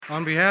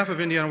On behalf of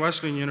Indiana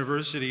Wesleyan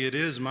University, it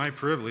is my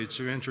privilege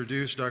to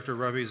introduce Dr.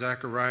 Ravi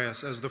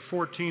Zacharias as the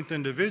 14th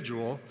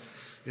individual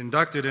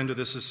inducted into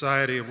the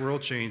Society of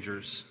World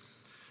Changers.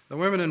 The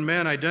women and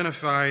men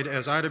identified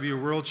as IW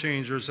World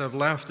Changers have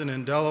left an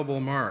indelible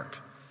mark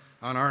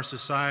on our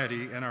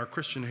society and our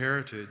Christian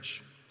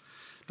heritage.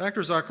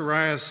 Dr.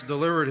 Zacharias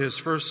delivered his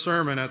first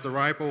sermon at the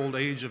ripe old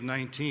age of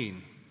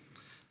 19.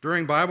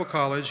 During Bible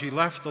college, he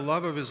left the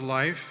love of his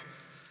life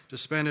to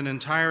spend an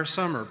entire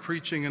summer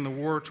preaching in the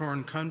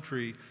war-torn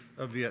country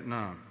of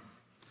Vietnam.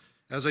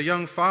 As a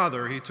young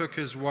father, he took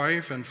his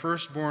wife and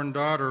firstborn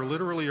daughter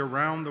literally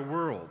around the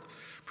world,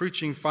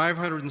 preaching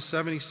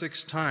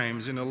 576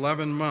 times in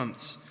 11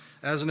 months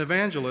as an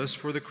evangelist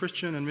for the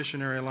Christian and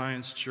Missionary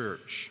Alliance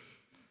Church.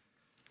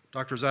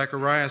 Dr.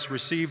 Zacharias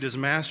received his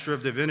Master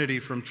of Divinity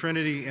from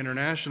Trinity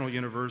International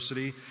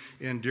University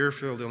in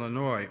Deerfield,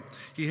 Illinois.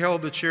 He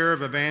held the chair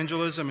of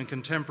evangelism and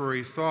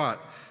contemporary thought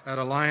at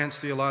Alliance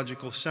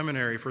Theological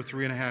Seminary for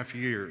 3.5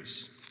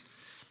 years.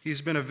 He's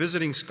been a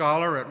visiting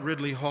scholar at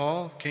Ridley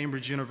Hall,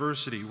 Cambridge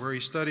University, where he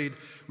studied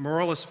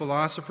moralist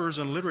philosophers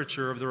and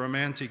literature of the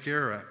Romantic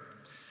era.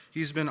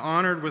 He's been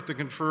honored with the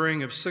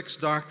conferring of 6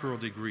 doctoral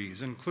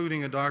degrees,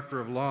 including a Doctor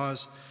of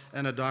Laws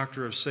and a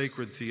Doctor of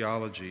Sacred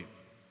Theology.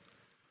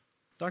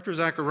 Dr.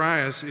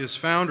 Zacharias is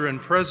founder and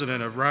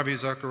president of Ravi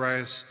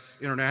Zacharias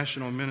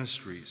International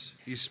Ministries.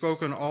 He's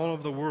spoken all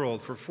over the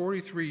world for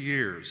 43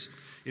 years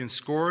in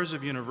scores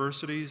of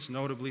universities,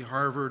 notably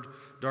Harvard,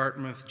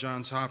 Dartmouth,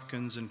 Johns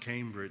Hopkins, and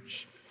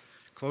Cambridge.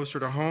 Closer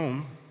to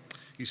home,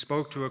 he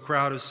spoke to a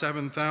crowd of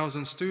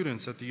 7,000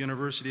 students at the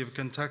University of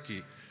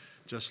Kentucky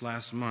just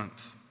last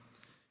month.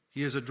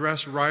 He has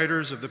addressed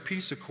writers of the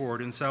Peace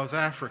Accord in South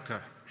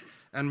Africa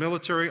and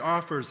military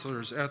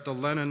officers at the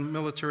Lenin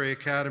Military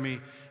Academy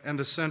and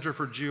the Center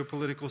for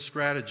Geopolitical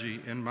Strategy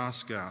in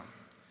Moscow.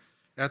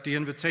 At the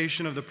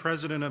invitation of the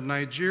President of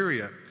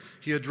Nigeria,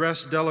 he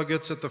addressed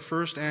delegates at the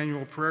first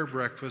annual prayer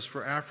breakfast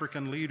for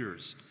African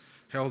leaders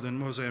held in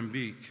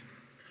Mozambique.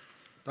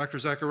 Dr.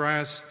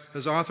 Zacharias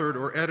has authored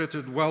or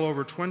edited well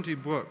over 20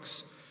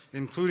 books,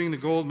 including the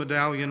Gold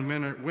Medallion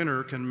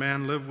winner, Can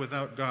Man Live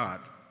Without God?,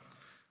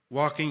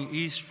 Walking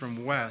East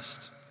from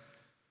West,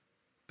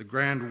 The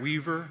Grand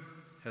Weaver,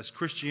 Has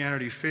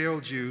Christianity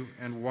Failed You?,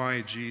 and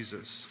Why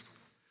Jesus?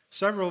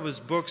 Several of his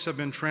books have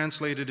been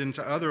translated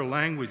into other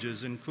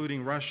languages,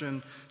 including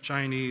Russian,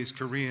 Chinese,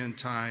 Korean,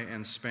 Thai,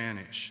 and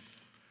Spanish.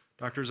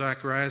 Dr.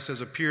 Zacharias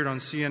has appeared on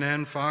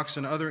CNN, Fox,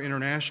 and other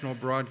international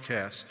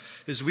broadcasts.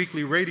 His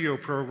weekly radio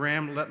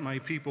program, Let My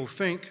People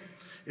Think,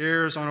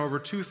 airs on over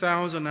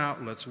 2,000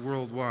 outlets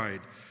worldwide,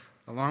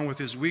 along with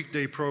his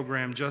weekday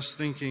program, Just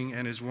Thinking,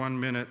 and his 1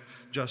 minute,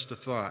 Just a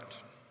Thought.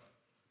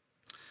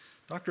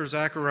 Dr.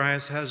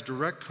 Zacharias has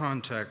direct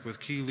contact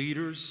with key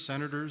leaders,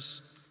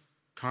 senators,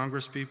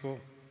 congresspeople,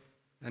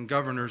 and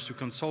governors who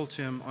consult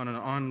him on an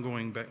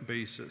ongoing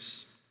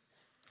basis.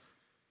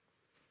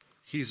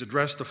 He's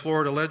addressed the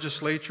Florida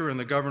legislature and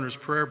the governor's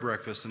prayer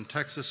breakfast in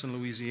Texas and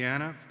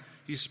Louisiana.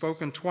 He's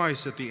spoken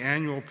twice at the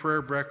annual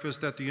prayer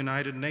breakfast at the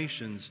United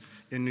Nations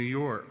in New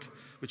York,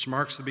 which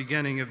marks the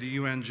beginning of the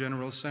UN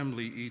General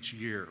Assembly each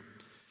year.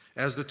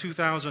 As the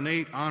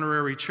 2008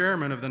 honorary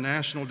chairman of the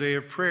National Day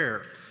of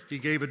Prayer, he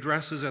gave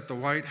addresses at the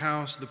White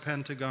House, the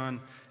Pentagon,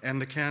 and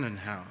the Cannon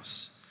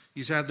House.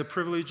 He's had the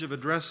privilege of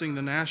addressing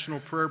the National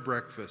Prayer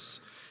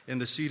Breakfasts in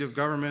the seat of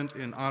government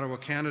in Ottawa,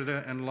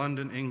 Canada, and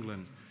London,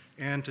 England,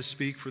 and to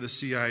speak for the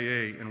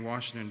CIA in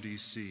Washington,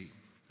 D.C.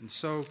 And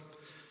so,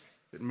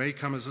 it may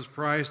come as a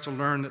surprise to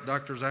learn that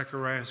Dr.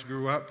 Zacharias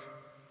grew up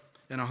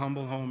in a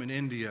humble home in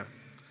India,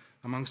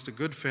 amongst a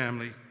good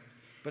family,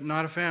 but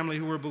not a family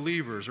who were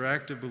believers or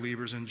active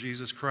believers in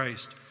Jesus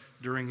Christ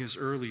during his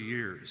early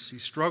years. He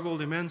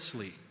struggled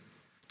immensely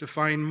to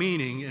find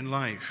meaning in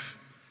life.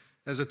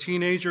 As a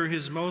teenager,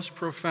 his most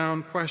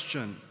profound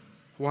question,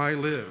 why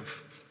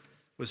live,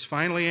 was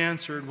finally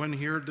answered when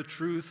he heard the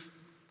truth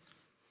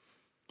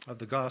of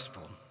the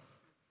gospel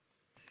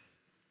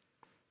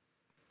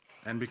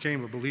and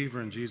became a believer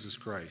in Jesus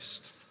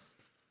Christ.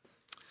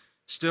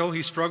 Still,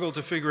 he struggled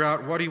to figure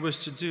out what he was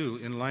to do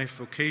in life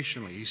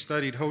vocationally. He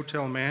studied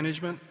hotel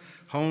management,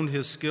 honed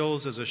his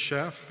skills as a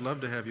chef.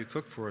 Love to have you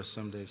cook for us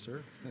someday,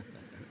 sir.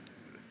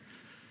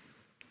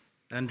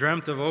 And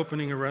dreamt of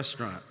opening a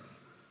restaurant.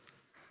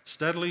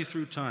 Steadily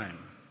through time,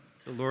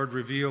 the Lord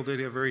revealed that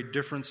he had a very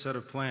different set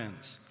of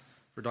plans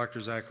for Dr.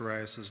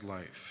 Zacharias'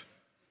 life.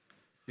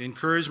 The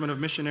encouragement of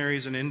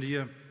missionaries in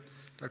India,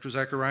 Dr.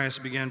 Zacharias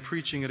began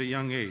preaching at a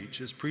young age.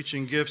 His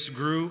preaching gifts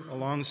grew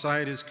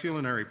alongside his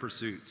culinary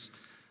pursuits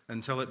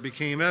until it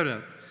became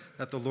evident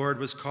that the Lord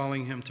was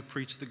calling him to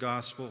preach the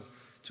gospel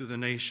to the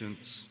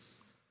nations,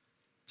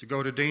 to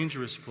go to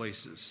dangerous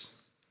places,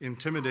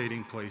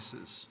 intimidating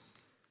places,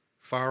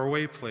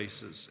 faraway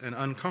places, and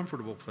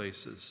uncomfortable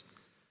places,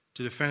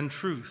 to defend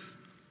truth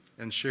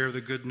and share the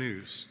good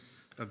news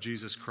of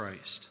Jesus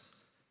Christ.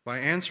 By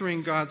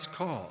answering God's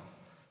call,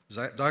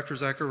 Dr.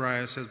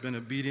 Zacharias has been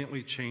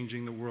obediently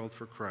changing the world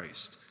for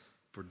Christ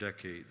for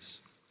decades.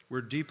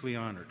 We're deeply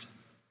honored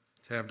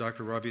to have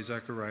Dr. Ravi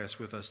Zacharias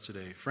with us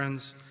today.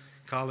 Friends,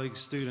 colleagues,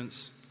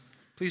 students,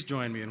 please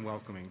join me in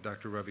welcoming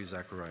Dr. Ravi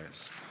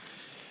Zacharias.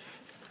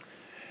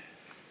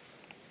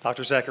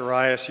 Dr.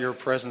 Zacharias, your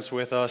presence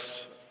with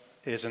us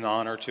is an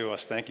honor to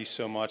us. Thank you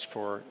so much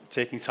for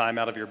taking time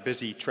out of your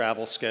busy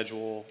travel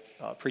schedule,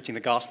 preaching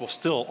the gospel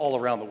still all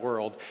around the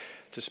world,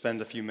 to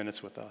spend a few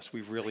minutes with us.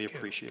 We really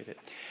appreciate it.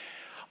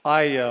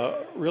 I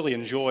really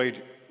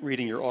enjoyed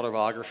reading your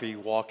autobiography,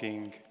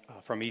 Walking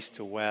from East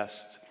to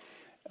West.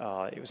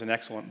 It was an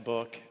excellent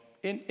book.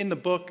 In the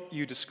book,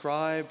 you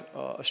describe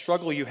a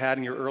struggle you had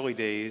in your early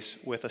days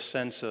with a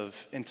sense of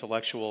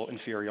intellectual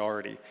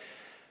inferiority.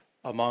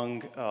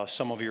 Among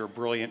some of your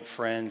brilliant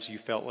friends, you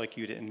felt like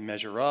you didn't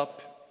measure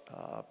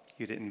up,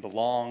 you didn't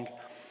belong.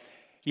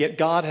 Yet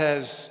God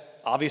has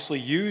obviously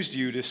used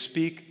you to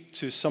speak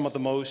to some of the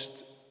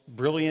most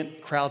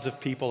brilliant crowds of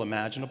people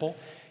imaginable.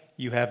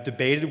 You have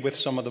debated with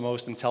some of the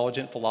most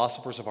intelligent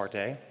philosophers of our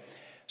day.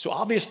 So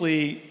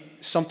obviously,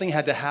 something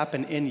had to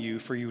happen in you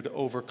for you to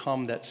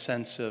overcome that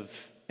sense of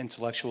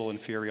intellectual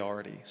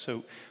inferiority.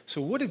 So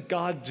what did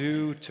God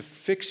do to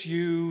fix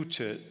you,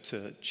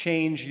 to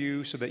change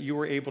you, so that you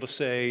were able to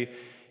say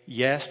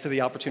yes to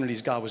the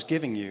opportunities God was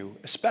giving you,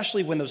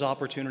 especially when those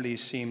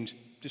opportunities seemed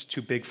just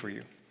too big for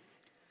you?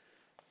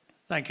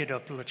 Thank you,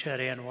 Dr.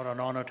 Luchetti, and what an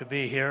honor to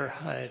be here.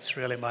 It's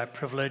really my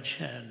privilege,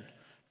 and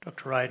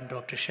Dr. Wright and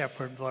Dr.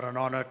 Shepard, what an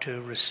honor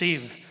to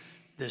receive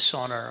this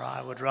honor.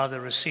 I would rather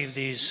receive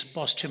these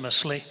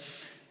posthumously,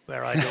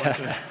 where I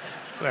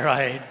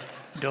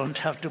don't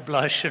have to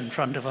blush in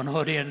front of an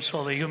audience,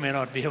 although you may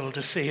not be able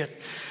to see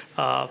it.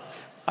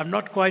 I'm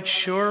not quite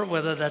sure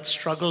whether that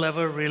struggle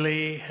ever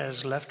really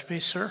has left me,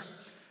 sir.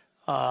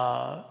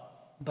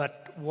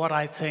 But what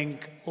I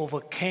think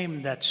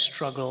overcame that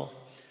struggle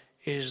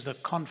is the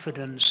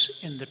confidence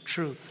in the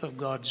truth of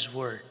God's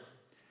word.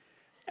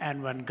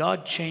 And when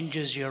God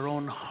changes your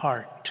own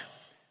heart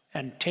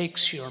and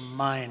takes your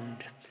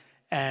mind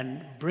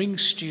and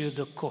brings to you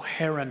the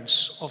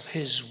coherence of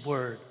his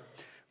word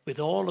with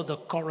all of the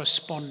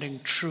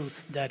corresponding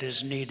truth that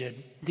is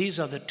needed, these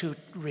are the two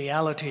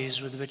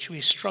realities with which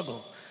we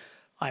struggle.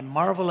 I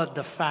marvel at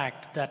the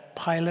fact that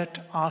Pilate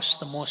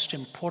asked the most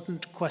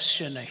important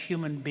question a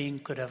human being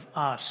could have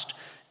asked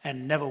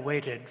and never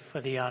waited for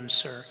the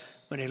answer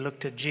when he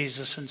looked at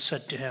Jesus and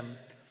said to him,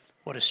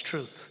 "What is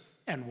truth?"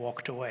 and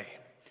walked away.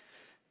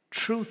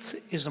 Truth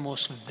is the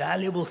most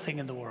valuable thing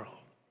in the world.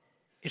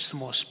 It's the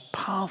most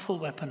powerful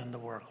weapon in the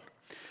world.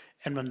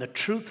 And when the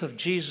truth of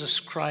Jesus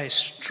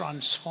Christ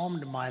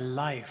transformed my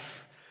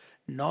life,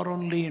 not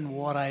only in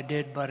what I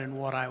did, but in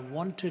what I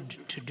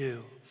wanted to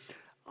do,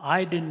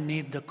 I didn't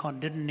need the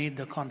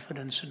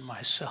confidence in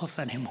myself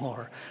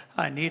anymore.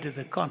 I needed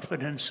the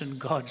confidence in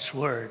God's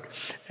word.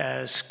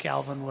 As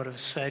Calvin would have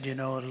said,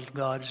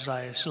 God's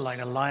eyes like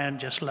a lion,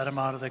 just let him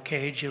out of the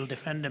cage, he'll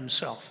defend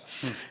himself.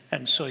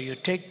 And so you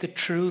take the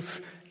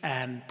truth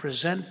and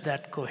present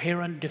that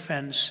coherent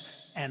defense,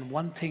 and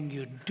one thing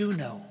you do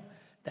know,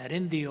 that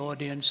in the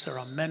audience there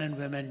are men and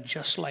women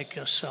just like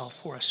yourself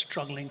who are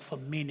struggling for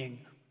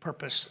meaning,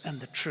 purpose, and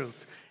the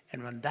truth.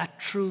 And when that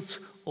truth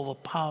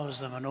overpowers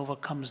them and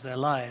overcomes their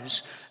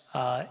lives,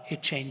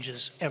 it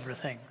changes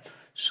everything.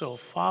 So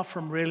far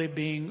from really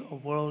being a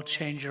world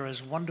changer,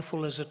 as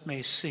wonderful as it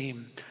may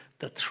seem,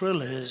 the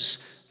thrill is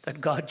that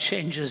God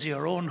changes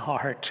your own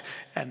heart,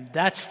 and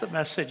that's the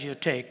message you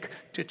take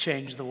to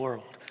change the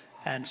world.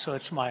 And so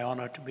it's my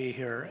honor to be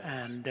here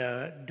and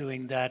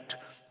doing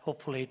that,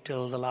 hopefully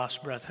till the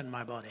last breath in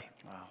my body.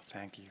 Wow,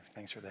 thank you.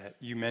 Thanks for that.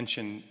 You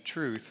mentioned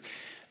truth.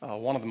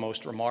 One of the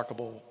most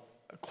remarkable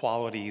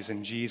qualities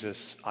in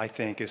Jesus, I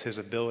think, is his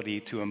ability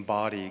to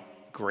embody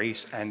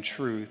grace and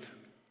truth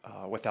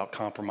without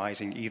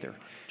compromising either.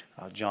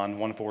 John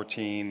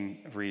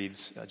 1:14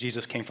 reads,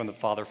 Jesus came from the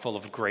Father full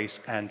of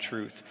grace and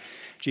truth.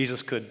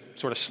 Jesus could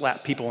sort of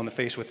slap people in the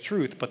face with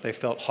truth, but they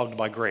felt hugged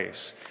by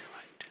grace.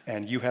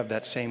 And you have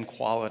that same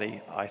quality,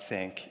 I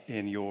think,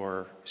 in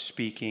your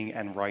speaking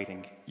and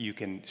writing. You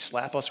can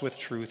slap us with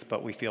truth,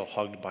 but we feel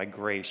hugged by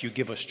grace. You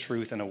give us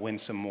truth in a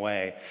winsome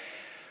way.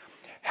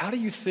 How do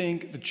you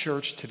think the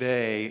church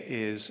today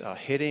is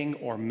hitting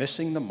or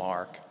missing the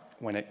mark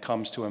when it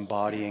comes to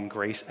embodying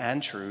grace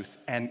and truth?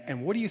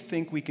 And what do you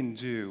think we can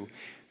do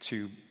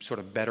to sort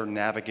of better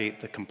navigate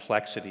the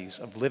complexities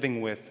of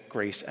living with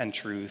grace and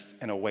truth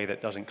in a way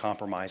that doesn't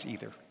compromise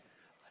either?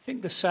 I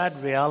think the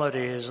sad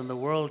reality is in the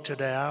world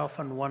today, I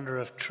often wonder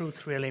if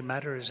truth really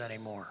matters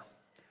anymore.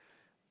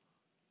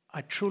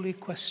 I truly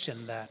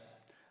question that.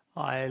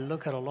 I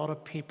look at a lot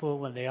of people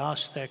when they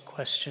ask their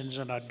questions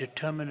and are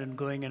determined in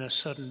going in a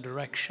certain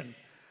direction.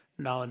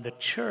 Now in the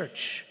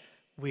church,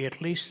 we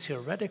at least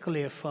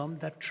theoretically affirm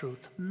that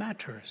truth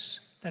matters,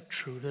 that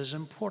truth is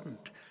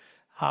important.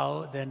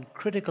 How then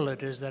critical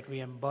it is that we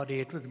embody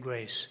it with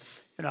grace.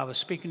 I was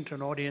speaking to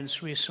an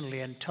audience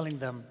recently and telling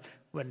them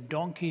when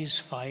donkeys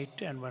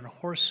fight and when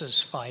horses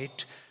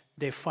fight,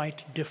 they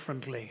fight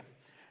differently.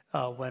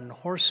 When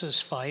horses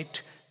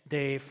fight,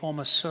 they form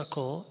a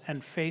circle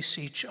and face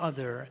each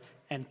other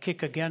and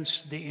kick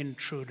against the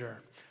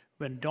intruder.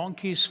 When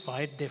donkeys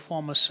fight, they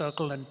form a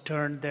circle and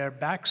turn their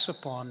backs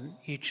upon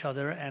each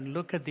other and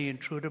look at the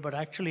intruder, but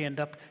actually end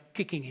up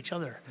kicking each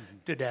other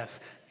to death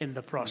in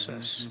the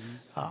process.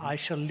 I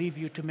shall leave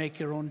you to make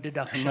your own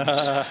deductions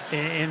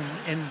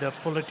in the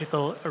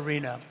political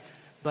arena.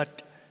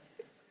 But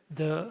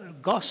the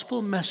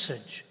gospel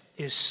message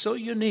is so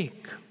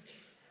unique.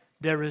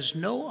 There is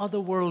no other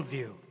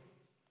worldview.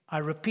 I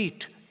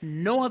repeat,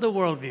 no other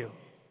worldview.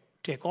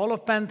 Take all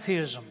of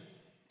pantheism.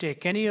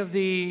 Take any of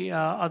the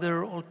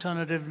other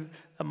alternative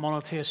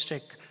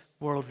monotheistic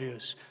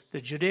worldviews.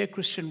 The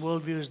Judeo-Christian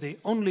worldview is the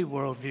only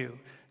worldview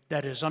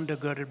that is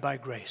undergirded by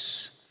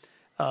grace.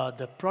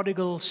 The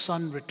prodigal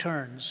son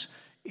returns.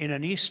 In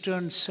an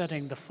Eastern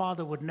setting, the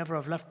father would never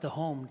have left the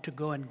home to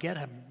go and get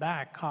him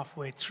back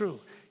halfway through.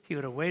 He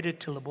would have waited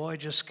till the boy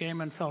just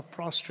came and fell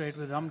prostrate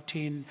with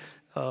umpteen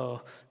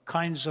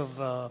kinds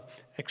of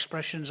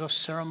expressions of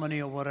ceremony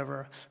or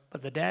whatever.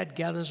 But the dad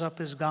gathers up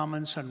his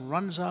garments and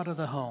runs out of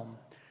the home.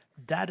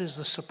 That is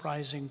the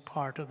surprising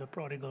part of the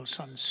prodigal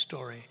son's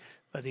story,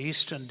 where the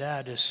Eastern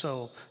dad is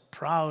so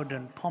proud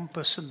and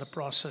pompous in the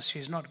process,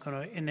 he's not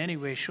going to in any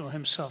way show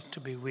himself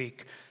to be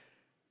weak.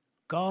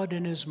 God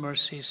in his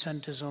mercy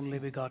sent his only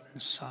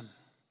begotten Son,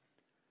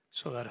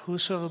 so that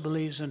whosoever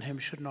believes in him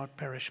should not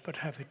perish but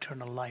have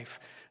eternal life.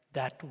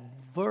 That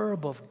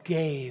verb of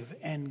gave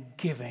and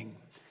giving,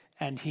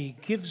 and he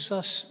gives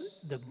us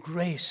the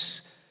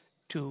grace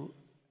to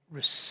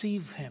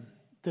receive him,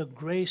 the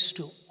grace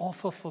to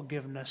offer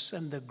forgiveness,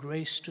 and the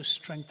grace to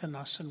strengthen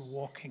us in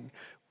walking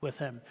with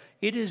him.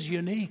 It is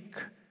unique.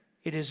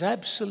 It is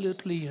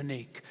absolutely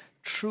unique.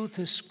 Truth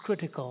is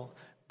critical,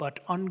 but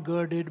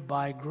ungirded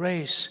by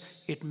grace,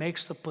 it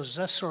makes the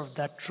possessor of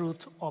that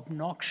truth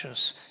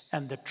obnoxious,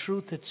 and the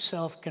truth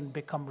itself can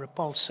become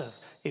repulsive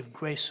if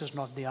grace is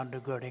not the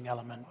undergirding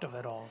element of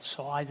it all.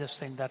 So I just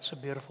think that's a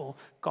beautiful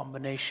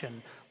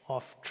combination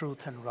of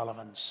truth and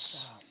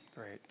relevance. Wow,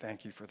 great.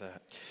 Thank you for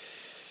that.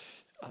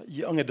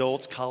 Young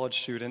adults, college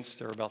students,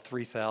 there are about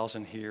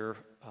 3,000 here,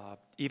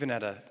 even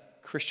at a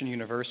Christian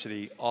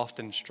university,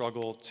 often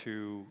struggle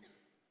to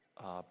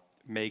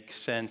make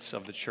sense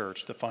of the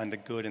church, to find the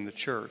good in the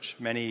church.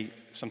 Many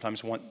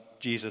sometimes want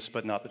Jesus,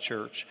 but not the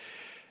church.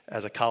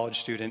 As a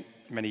college student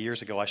many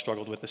years ago, I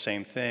struggled with the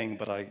same thing,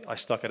 but I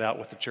stuck it out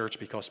with the church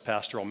because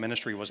pastoral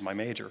ministry was my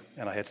major,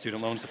 and I had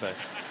student loans to pay.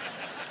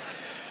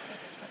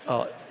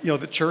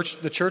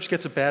 The church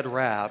gets a bad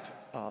rap,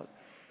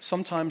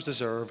 sometimes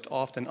deserved,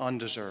 often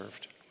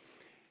undeserved.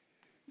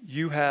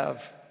 You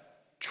have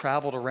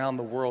traveled around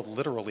the world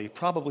literally,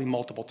 probably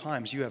multiple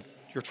times. You're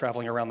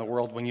traveling around the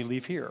world when you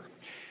leave here.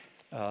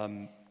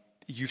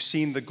 You've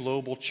seen the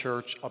global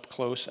church up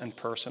close and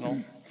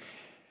personal.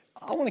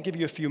 I want to give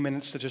you a few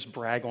minutes to just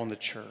brag on the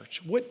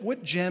church.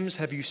 What gems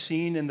have you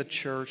seen in the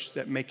church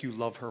that make you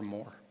love her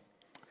more?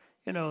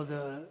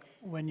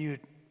 When you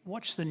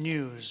watch the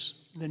news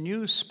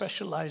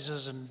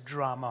specializes in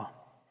drama.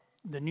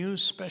 The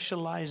news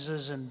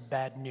specializes in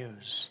bad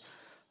news.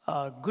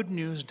 Good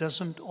news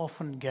doesn't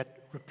often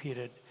get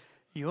repeated.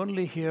 You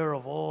only hear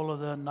of all of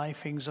the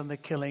knifings and the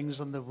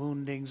killings and the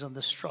woundings and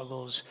the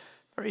struggles.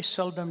 Very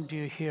seldom do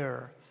you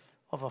hear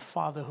of a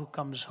father who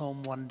comes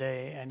home one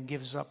day and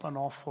gives up an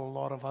awful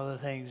lot of other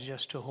things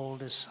just to hold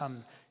his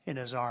son in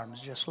his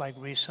arms. Just like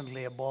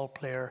recently a ball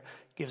player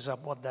gives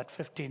up that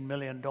 $15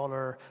 million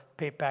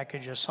pay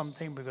package or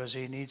something because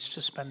he needs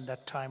to spend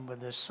that time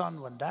with his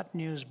son. When that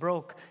news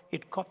broke,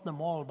 it caught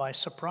them all by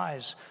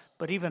surprise.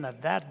 But even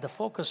at that, the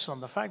focus on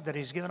the fact that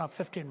he's given up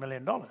 $15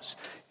 million,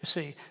 you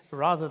see,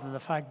 rather than the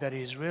fact that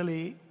he's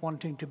really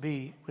wanting to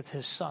be with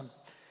his son.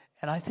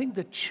 And I think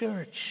the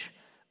church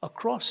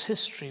across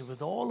history,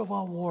 with all of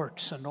our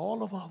warts and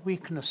all of our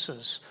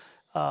weaknesses,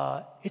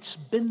 it's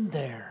been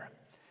there.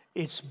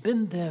 It's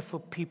been there for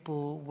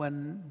people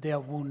when they're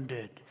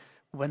wounded,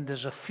 when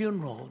there's a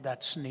funeral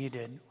that's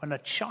needed, when a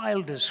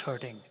child is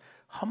hurting.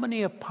 How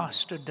many a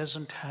pastor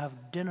doesn't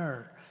have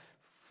dinner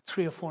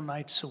 3 or 4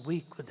 nights a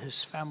week with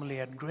his family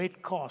at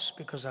great cost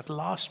because at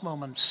last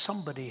moment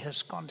somebody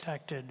has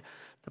contacted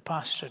the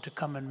pastor to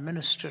come and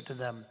minister to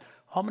them?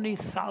 How many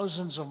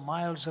thousands of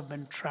miles have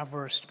been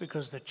traversed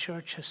because the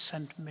church has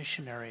sent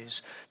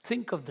missionaries?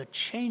 Think of the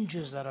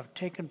changes that have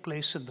taken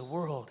place in the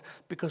world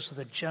because of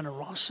the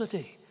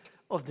generosity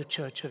of the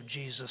Church of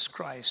Jesus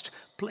Christ.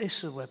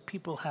 Places where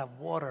people have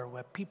water,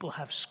 where people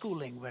have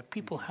schooling, where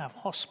people have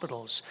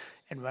hospitals.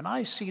 And when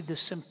I see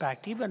this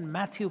impact, even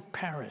Matthew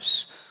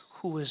Paris,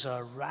 who is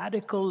a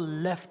radical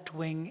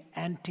left-wing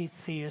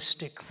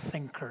anti-theistic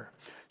thinker,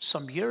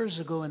 some years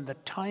ago in the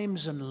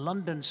Times in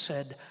London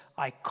said,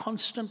 "I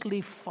constantly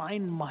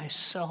find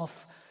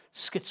myself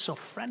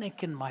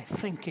schizophrenic in my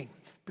thinking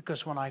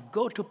because when I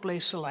go to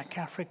places like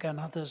Africa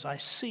and others, I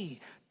see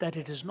that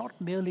it is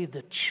not merely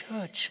the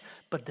church,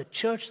 but the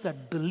church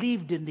that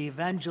believed in the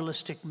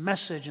evangelistic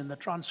message and the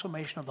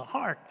transformation of the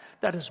heart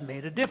that has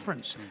made a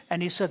difference."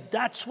 And he said,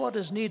 that's what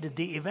is needed,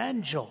 the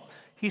evangel.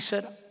 He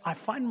said, I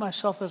find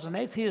myself as an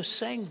atheist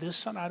saying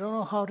this, and I don't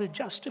know how to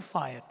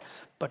justify it.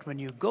 But when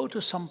you go to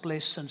some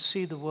place and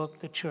see the work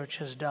the church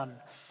has done,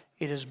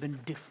 It has been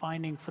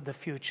defining for the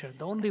future.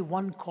 The only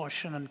one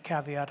caution and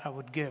caveat I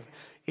would give,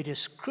 it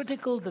is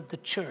critical that the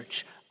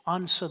church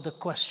answer the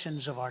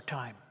questions of our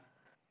time.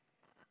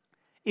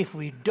 If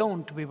we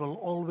don't, we will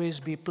always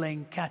be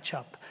playing catch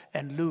up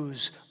and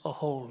lose a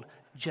whole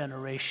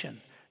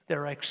generation.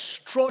 There are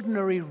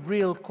extraordinary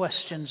real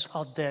questions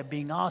out there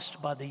being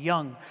asked by the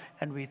young,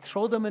 and we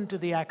throw them into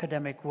the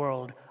academic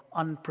world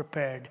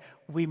unprepared.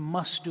 We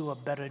must do a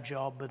better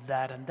job with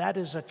that, and that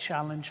is a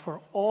challenge for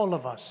all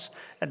of us.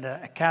 And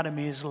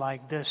academies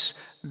like this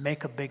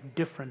make a big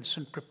difference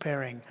in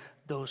preparing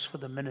those for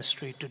the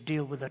ministry to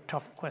deal with the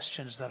tough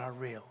questions that are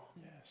real.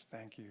 Yes,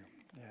 thank you.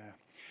 Yeah.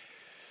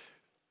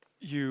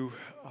 You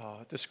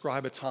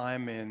describe a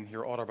time in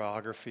your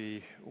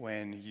autobiography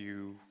when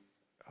you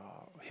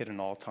hit an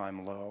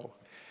all-time low.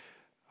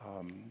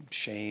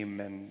 Shame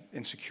and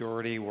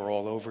insecurity were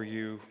all over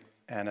you,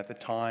 and at the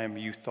time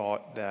you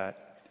thought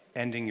that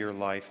ending your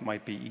life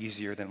might be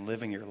easier than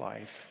living your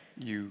life.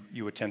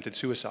 You attempted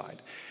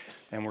suicide,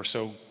 and we're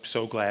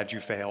so glad you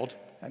failed.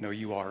 I know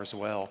you are as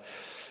well.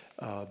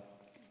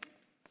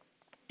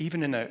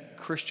 Even in a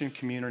Christian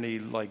community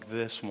like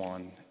this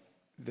one,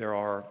 there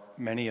are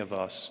many of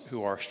us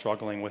who are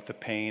struggling with the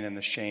pain and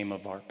the shame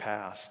of our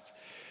past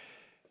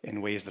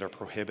in ways that are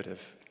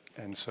prohibitive.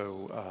 And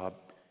so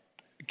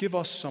give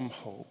us some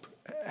hope.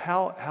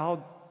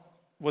 How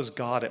was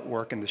God at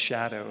work in the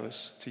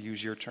shadows, to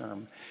use your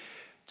term,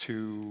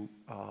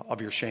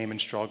 of your shame and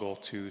struggle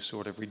to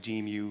sort of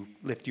redeem you,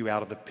 lift you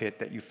out of the pit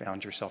that you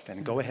found yourself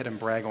in? Go ahead and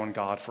brag on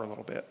God for a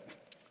little bit.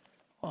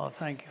 Well,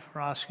 thank you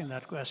for asking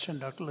that question,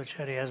 Dr.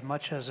 Luchetti, as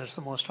much as it's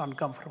the most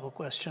uncomfortable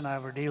question I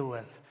ever deal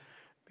with,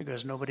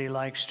 because nobody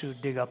likes to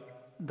dig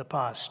up the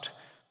past.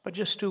 But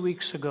just 2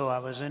 weeks ago, I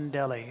was in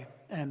Delhi,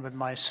 and with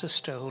my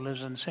sister who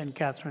lives in St.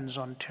 Catharines,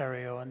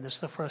 Ontario, and this is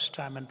the first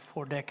time in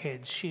 4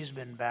 decades she's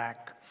been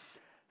back.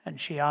 And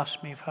she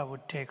asked me if I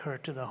would take her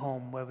to the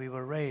home where we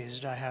were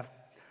raised. I have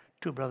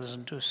 2 brothers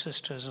and 2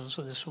 sisters, and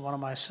so this is one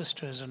of my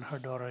sisters and her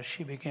daughter.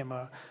 She became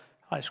a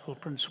high school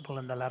principal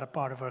in the latter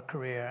part of her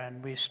career,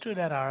 and we stood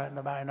in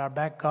our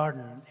back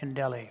garden in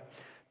Delhi.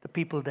 The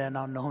people there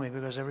now know me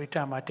because every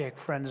time I take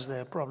friends,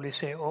 they'll probably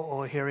say,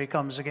 oh, here he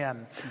comes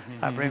again.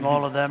 I bring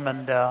all of them,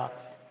 and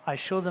I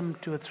show them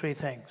 2 or 3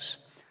 things.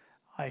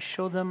 I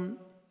show them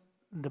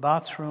the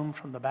bathroom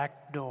from the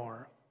back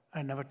door.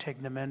 I never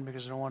take them in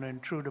because I don't want to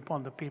intrude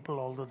upon the people,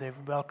 although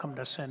they've welcomed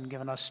us in,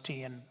 given us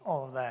tea and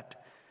all of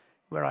that,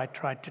 where I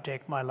tried to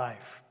take my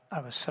life. I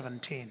was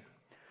 17.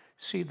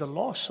 See, the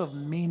loss of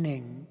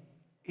meaning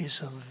is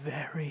a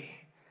very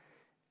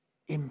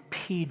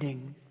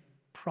impeding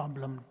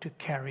problem to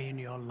carry in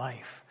your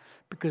life.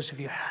 Because if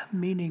you have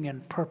meaning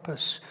and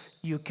purpose,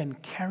 you can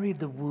carry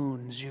the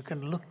wounds, you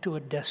can look to a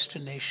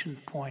destination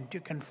point, you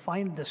can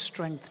find the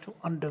strength to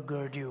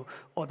undergird you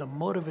or the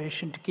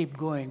motivation to keep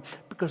going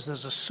because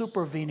there's a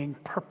supervening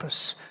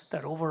purpose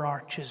that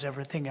overarches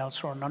everything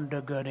else, or an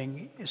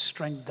undergirding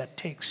strength that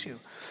takes you.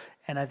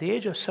 And at the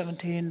age of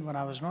 17, when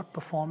I was not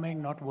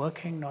performing, not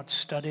working, not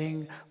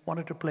studying,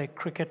 wanted to play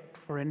cricket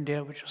for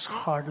India, which was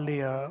hardly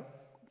a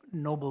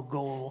noble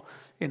goal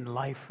in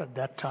life at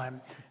that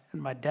time.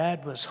 And my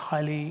dad was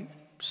highly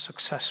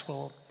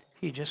successful.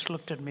 He just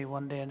looked at me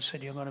one day and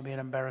said, "You're going to be an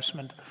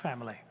embarrassment to the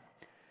family."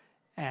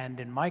 And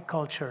in my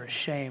culture,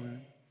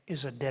 shame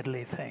is a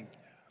deadly thing.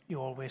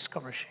 You always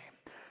cover shame.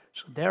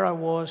 So there I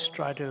was,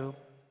 trying to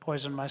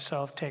poison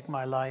myself, take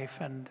my life,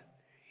 and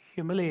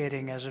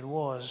humiliating as it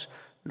was,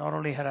 not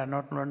only had I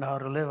not learned how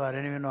to live, I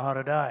didn't even know how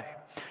to die.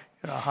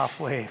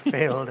 Halfway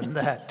failed in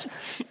that.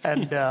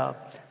 And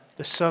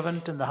the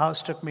servant in the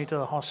house took me to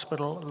the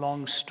hospital,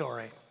 long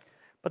story.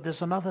 But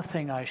there's another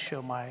thing I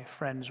show my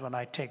friends when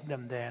I take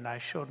them there, and I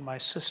showed my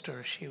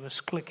sister. She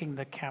was clicking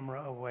the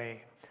camera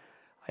away.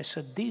 I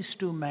said, these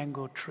 2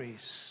 mango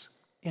trees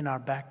in our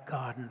back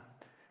garden,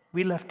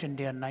 we left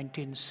India in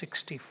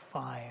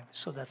 1965,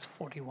 so that's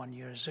 41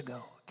 years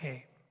ago,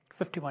 okay,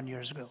 51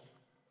 years ago.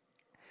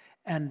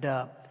 And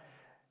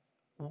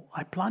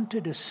I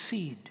planted a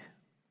seed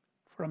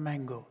for a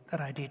mango that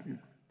I'd eaten.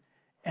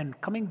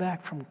 And coming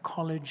back from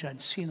college,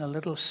 I'd seen a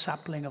little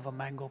sapling of a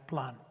mango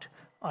plant.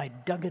 I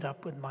dug it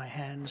up with my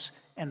hands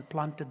and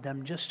planted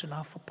them just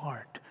enough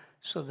apart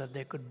so that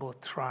they could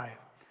both thrive.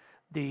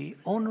 The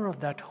owner of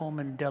that home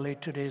in Delhi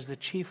today is the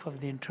chief of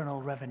the Internal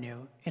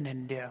Revenue in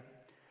India.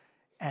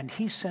 And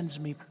he sends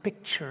me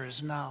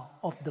pictures now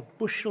of the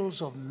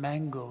bushels of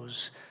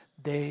mangoes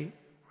they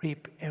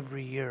reap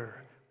every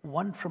year,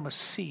 one from a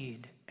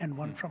seed and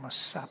one from a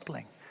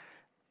sapling.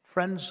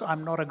 Friends,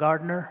 I'm not a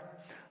gardener.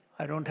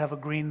 I don't have a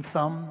green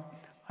thumb.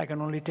 I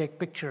can only take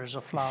pictures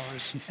of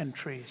flowers and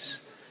trees.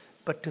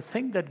 But to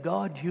think that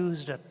God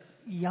used a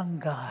young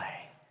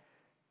guy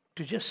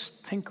to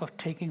just think of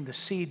taking the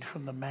seed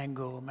from the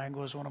mango.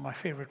 Mango is one of my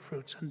favorite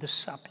fruits, and this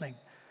sapling.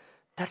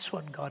 That's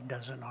what God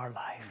does in our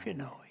life,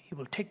 He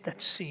will take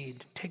that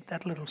seed, take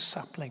that little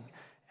sapling,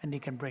 and He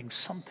can bring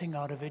something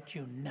out of it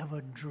you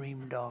never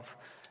dreamed of.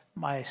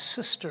 My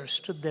sister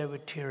stood there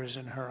with tears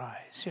in her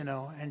eyes,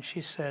 and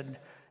she said,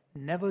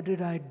 never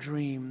did I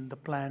dream the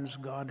plans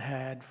God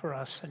had for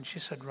us. And she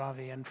said,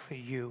 Ravi, and for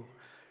you.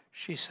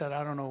 She said,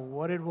 I don't know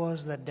what it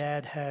was that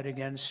Dad had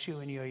against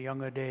you in your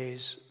younger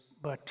days,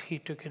 but he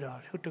took it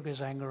out. He took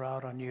his anger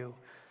out on you.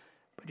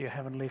 But your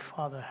Heavenly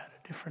Father had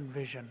a different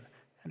vision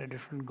and a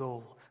different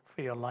goal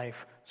for your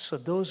life. So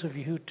those of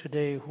you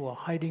today who are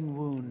hiding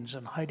wounds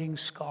and hiding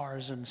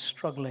scars and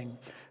struggling,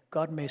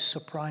 God may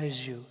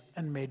surprise you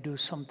and may do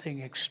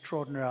something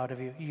extraordinary out of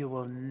you. You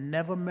will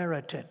never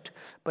merit it,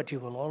 but you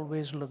will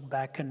always look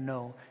back and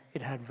know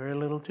it had very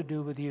little to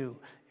do with you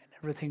and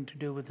everything to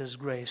do with His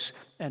grace,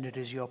 and it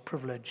is your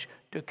privilege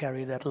to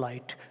carry that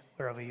light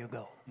wherever you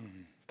go.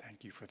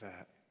 Thank you for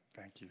that.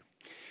 Thank you.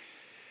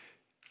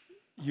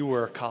 You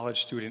were a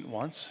college student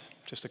once,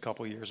 just a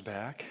couple years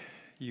back.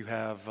 You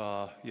have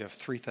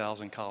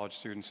 3,000 college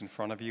students in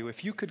front of you.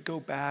 If you could go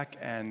back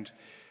and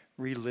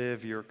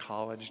relive your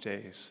college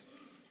days,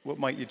 what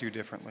might you do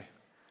differently?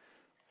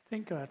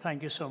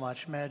 Thank you so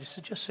much, May I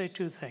just say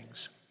two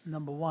things.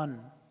 Number one,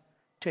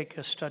 take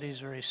your studies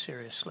very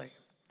seriously.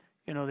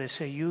 You know, they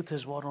say youth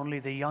is what only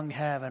the young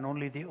have and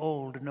only the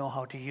old know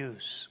how to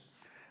use.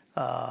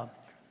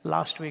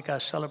 Last week I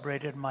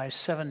celebrated my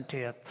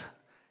 70th.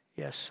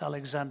 Yes,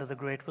 Alexander the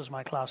Great was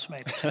my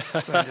classmate. We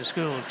went to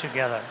school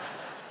together.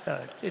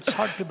 It's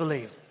hard to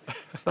believe,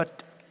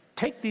 but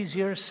take these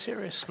years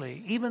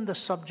seriously. Even the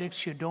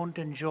subjects you don't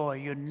enjoy,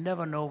 you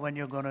never know when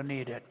you're going to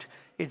need it.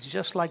 It's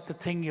just like the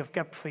thing you've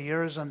kept for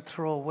years and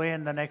throw away,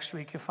 and the next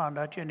week you found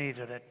out you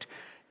needed it.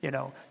 You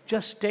know,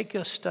 just take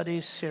your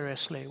studies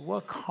seriously.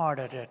 Work hard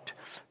at it.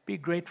 Be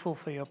grateful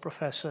for your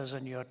professors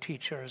and your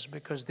teachers,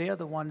 because they are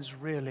the ones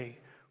really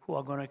who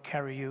are going to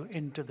carry you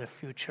into the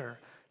future.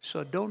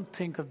 So don't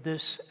think of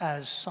this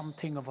as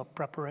something of a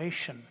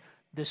preparation.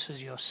 This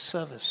is your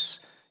service.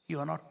 You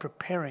are not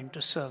preparing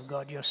to serve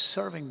God. You're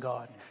serving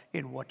God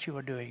in what you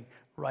are doing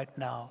right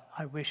now.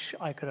 I wish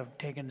I could have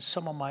taken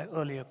some of my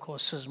earlier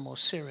courses more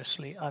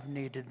seriously. I've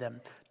needed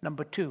them.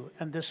 Number two,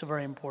 and this is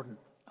very important.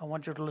 I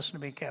want you to listen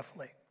to me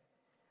carefully.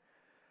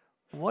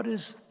 What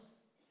is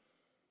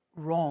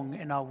wrong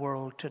in our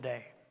world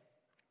today?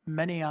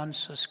 Many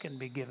answers can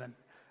be given,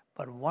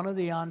 but one of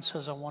the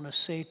answers I want to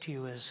say to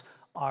you is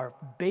our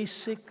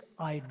basic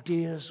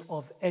ideas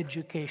of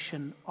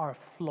education are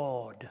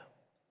flawed,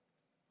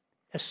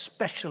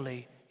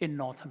 especially in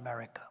North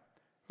America.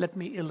 Let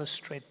me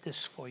illustrate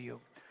this for you.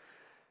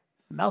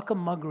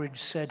 Malcolm Muggeridge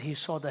said he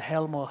saw the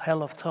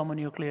hell of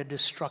thermonuclear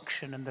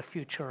destruction in the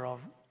future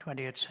of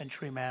 20th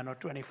century man or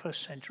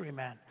 21st century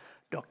man.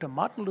 Dr.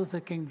 Martin Luther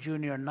King Jr.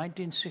 in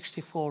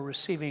 1964,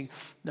 receiving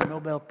the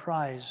Nobel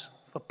Prize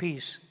for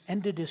Peace,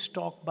 ended his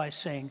talk by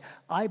saying,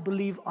 I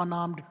believe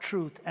unarmed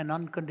truth and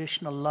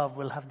unconditional love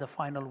will have the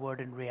final word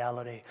in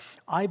reality.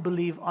 I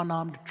believe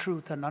unarmed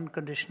truth and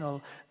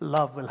unconditional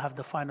love will have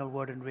the final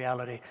word in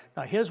reality.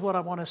 Now, here's what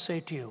I want to say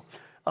to you.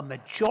 A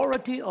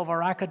majority of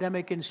our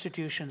academic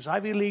institutions,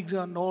 Ivy Leagues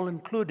and all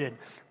included,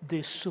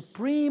 the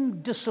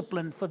supreme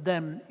discipline for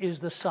them is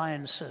the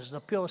sciences,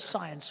 the pure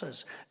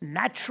sciences.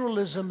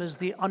 Naturalism is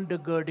the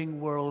undergirding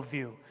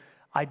worldview.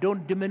 I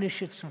don't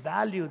diminish its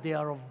value. They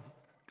are of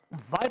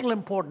vital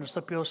importance,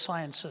 the pure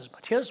sciences.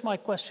 But here's my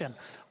question.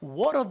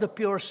 What of the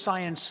pure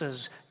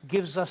sciences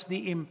gives us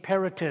the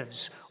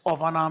imperatives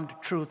of unarmed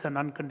truth and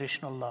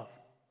unconditional love?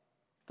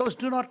 Those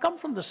do not come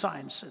from the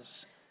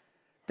sciences.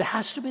 There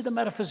has to be the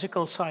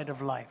metaphysical side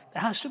of life.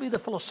 There has to be the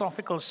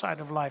philosophical side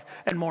of life.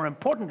 And more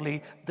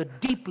importantly, the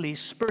deeply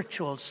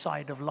spiritual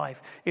side of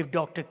life. If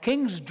Dr.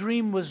 King's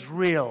dream was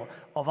real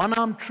of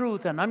unarmed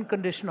truth and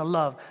unconditional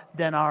love,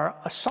 then our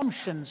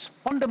assumptions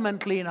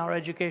fundamentally in our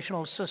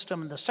educational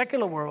system in the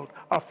secular world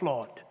are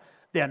flawed.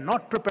 They are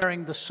not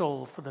preparing the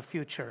soul for the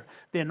future.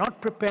 They're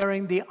not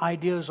preparing the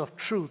ideas of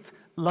truth,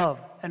 love,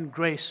 and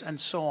grace,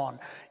 and so on.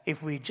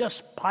 If we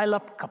just pile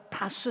up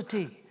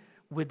capacity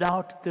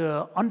without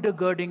the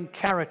undergirding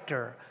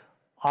character,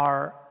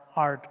 our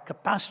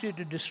capacity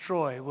to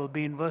destroy will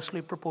be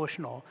inversely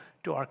proportional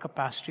to our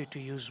capacity to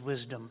use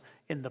wisdom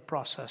in the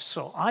process.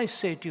 So I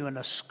say to you, in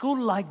a school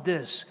like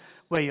this,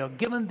 where you're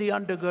given the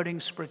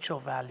undergirding spiritual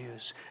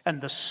values,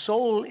 and the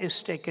soul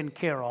is taken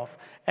care of,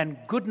 and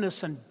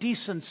goodness and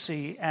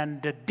decency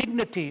and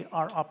dignity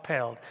are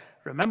upheld,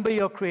 remember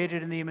you're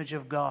created in the image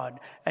of God,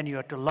 and you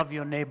are to love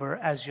your neighbor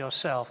as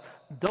yourself.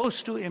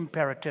 Those two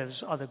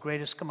imperatives are the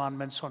greatest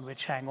commandments on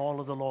which hang all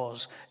of the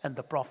laws and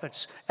the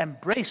prophets.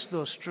 Embrace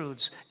those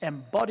truths,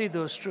 embody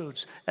those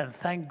truths, and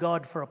thank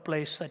God for a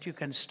place that you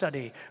can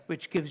study,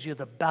 which gives you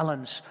the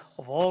balance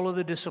of all of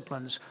the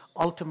disciplines.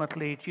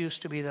 Ultimately, it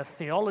used to be that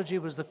theology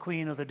was the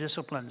queen of the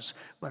disciplines.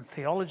 When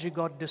theology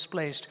got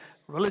displaced,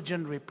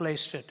 religion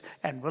replaced it,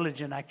 and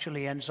religion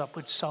actually ends up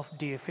with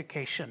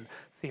self-deification.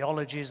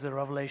 Theology is the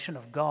revelation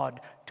of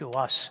God to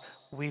us.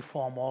 We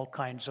form all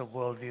kinds of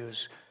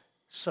worldviews.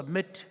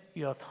 Submit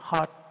your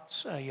heart,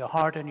 your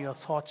heart and your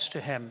thoughts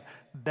to Him,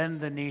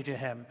 bend the knee to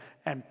Him,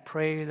 and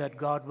pray that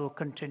God will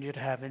continue to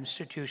have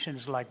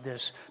institutions like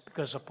this,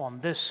 because upon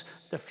this,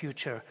 the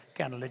future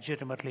can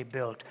legitimately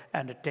build.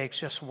 And it takes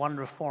just one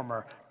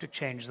reformer to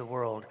change the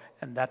world,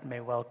 and that may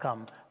well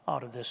come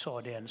out of this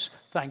audience.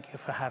 Thank you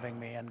for having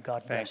me, and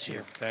God bless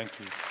you. Thank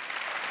you.